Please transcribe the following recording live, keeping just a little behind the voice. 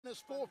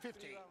minus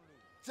 450.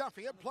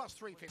 Duffy at plus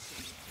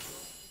 350.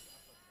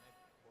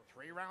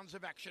 3 rounds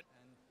of action.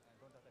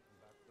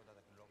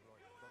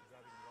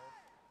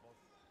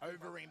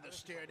 Overeem the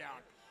stare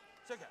down.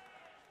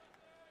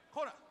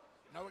 Corner.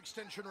 No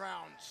extension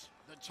rounds.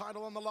 The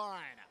title on the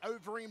line.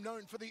 Overeem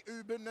known for the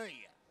Uber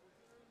knee.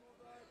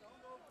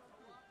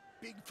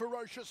 Big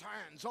ferocious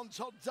hands on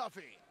Todd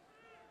Duffy.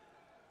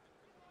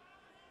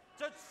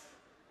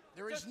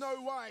 There is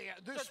no way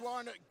this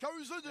one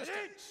goes the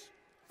distance.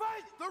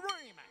 Fight! The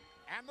ream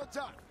and the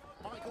duck.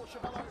 Michael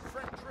Chavello,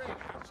 French ring,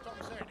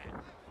 stomps in.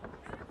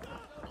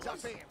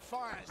 Duffy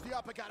fires the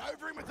uppercut.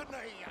 Overeem with the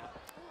knee.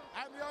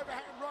 And the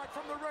overhand right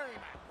from the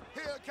ream.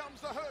 Here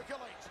comes the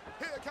Hercules.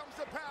 Here comes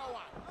the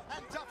power.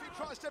 And Duffy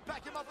tries to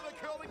back him up with a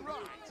curling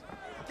right.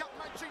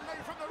 Gut-munching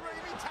knee from the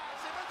ream. He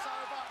tags him. It's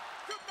over.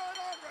 Good night,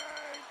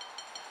 Overeem.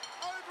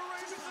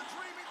 Overeem is the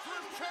dreaming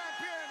through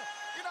champion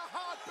in a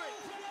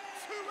heartbeat.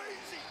 Too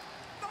easy.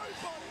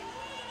 Nobody,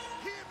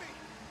 hear me,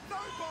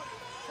 nobody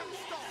can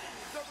stop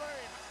the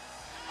ream.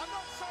 I'm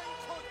not saying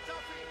Todd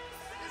Duffy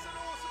is an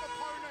awesome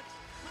opponent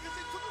because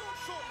he took it on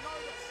short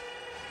notice.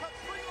 But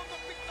bring on the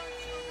big names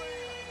to the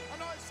ream,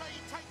 and I say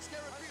he takes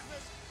care of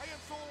business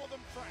against all of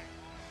them, Frank.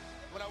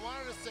 What I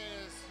wanted to say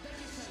is,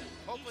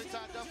 hopefully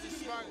Todd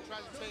Duffy's smart and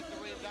tries to take the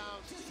ream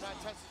down, try to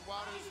test his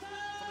waters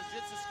from his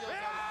jiu-jitsu skills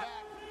on his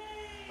back,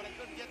 but I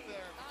couldn't get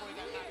there before he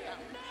got knocked out.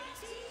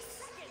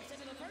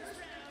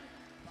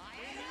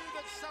 We knew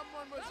that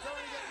someone was going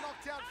to get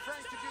knocked out,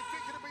 Frank. Did you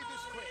think it would be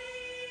this quick?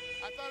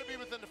 I thought it'd be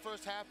within the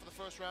first half of the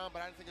first round,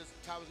 but I didn't think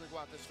Todd was going to go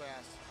out this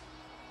fast.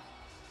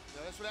 You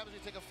know, that's what happens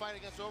when you take a fight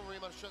against Overeem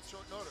on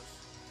short notice.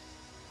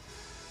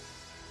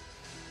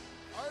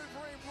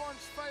 Overeem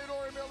wants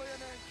Fedor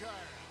Emelianenko.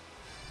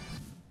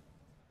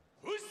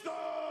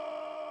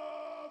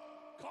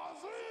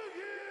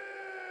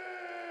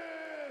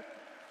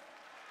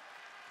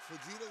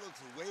 Fujita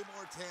looks way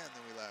more tan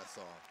than we last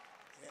saw.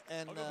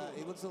 And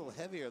he looks a little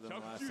heavier than the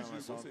last time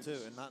I saw him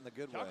too, and not in a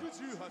good way.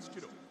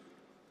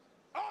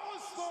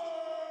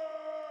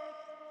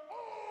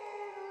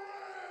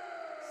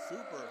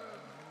 Super.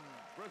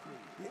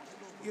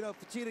 You know,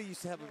 Fujita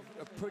used to have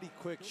a pretty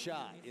quick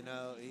shot. You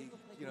know,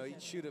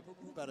 he'd shoot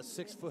about a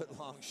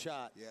 6-foot-long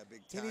shot. Yeah,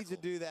 big tackle. He needs to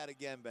do that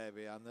again,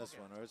 baby, on this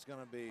one, or it's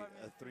going to be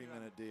a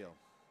 3-minute deal,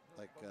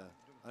 like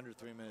under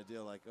 3-minute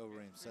deal, like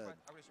Overeem said.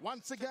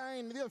 Once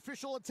again, the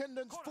official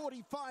attendance,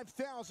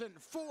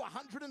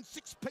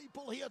 45,406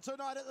 people here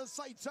tonight at the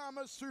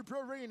Saitama Super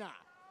Arena.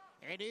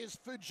 It is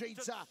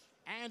Fujita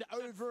and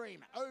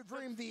Overeem.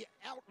 Overeem, the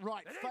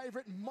outright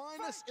favorite,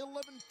 minus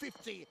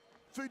 1150.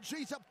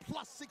 Fujita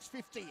plus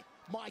 650.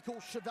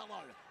 Michael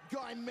Chavello,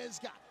 Guy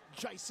Mezger,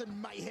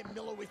 Jason Mayhem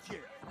Miller with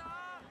you.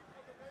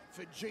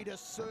 Fujita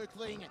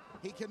circling.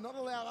 He cannot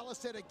allow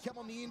Alistair to come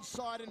on the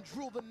inside and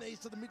drill the knees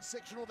to the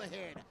midsection or the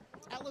head.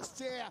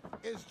 Alistair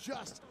is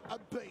just a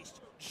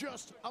beast,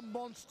 just a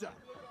monster.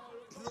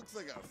 He looks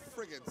like a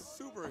friggin'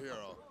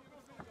 superhero.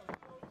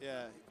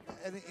 Yeah,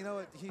 and you know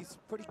what? He's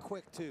pretty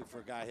quick too for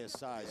a guy his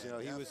size. Yeah,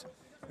 he was,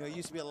 he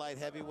used to be a light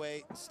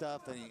heavyweight and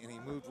stuff, and he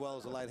moved well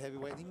as a light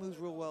heavyweight. And he moves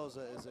real well as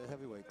a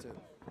heavyweight too,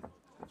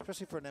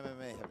 especially for an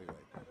MMA heavyweight.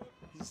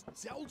 His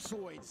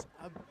deltoids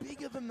are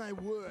bigger than they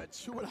were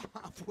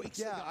 2.5 weeks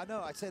ago. Yeah, I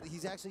know. I said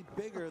he's actually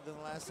bigger than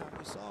the last time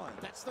we saw him.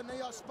 That's the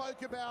knee I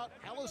spoke about.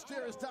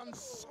 Alistair has done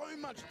so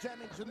much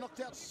damage and knocked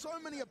out so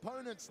many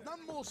opponents,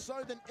 none more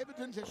so than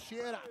Everton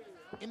Teixeira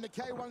in the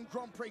K1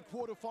 Grand Prix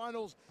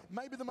quarterfinals.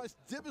 Maybe the most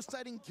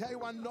devastating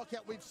K1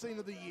 knockout we've seen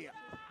of the year.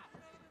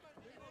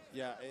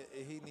 Yeah,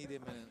 he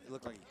needed him, and it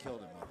looked like he killed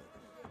him with it.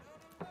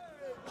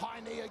 High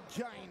knee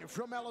again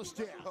from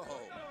Alistair. Oh,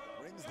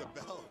 rings the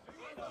bell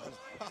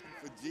on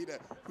Fujita,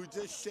 who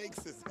just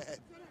shakes his head.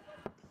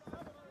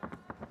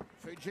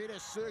 Fujita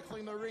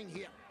circling the ring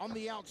here on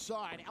the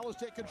outside.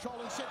 Alistair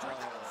controlling center. He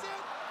comes in.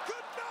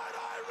 Good night,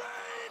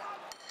 Irene!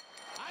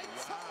 I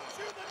told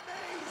you the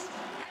knees,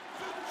 and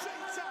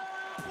Fujita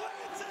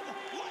planted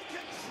like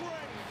a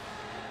tree.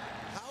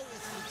 How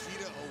is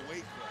Fujita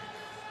awake right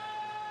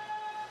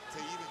now to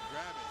even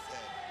grab his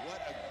head?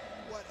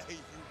 What a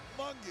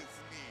humongous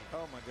knee.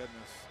 Oh my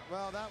goodness.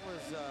 Well, that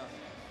was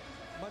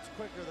much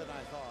quicker than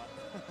I thought.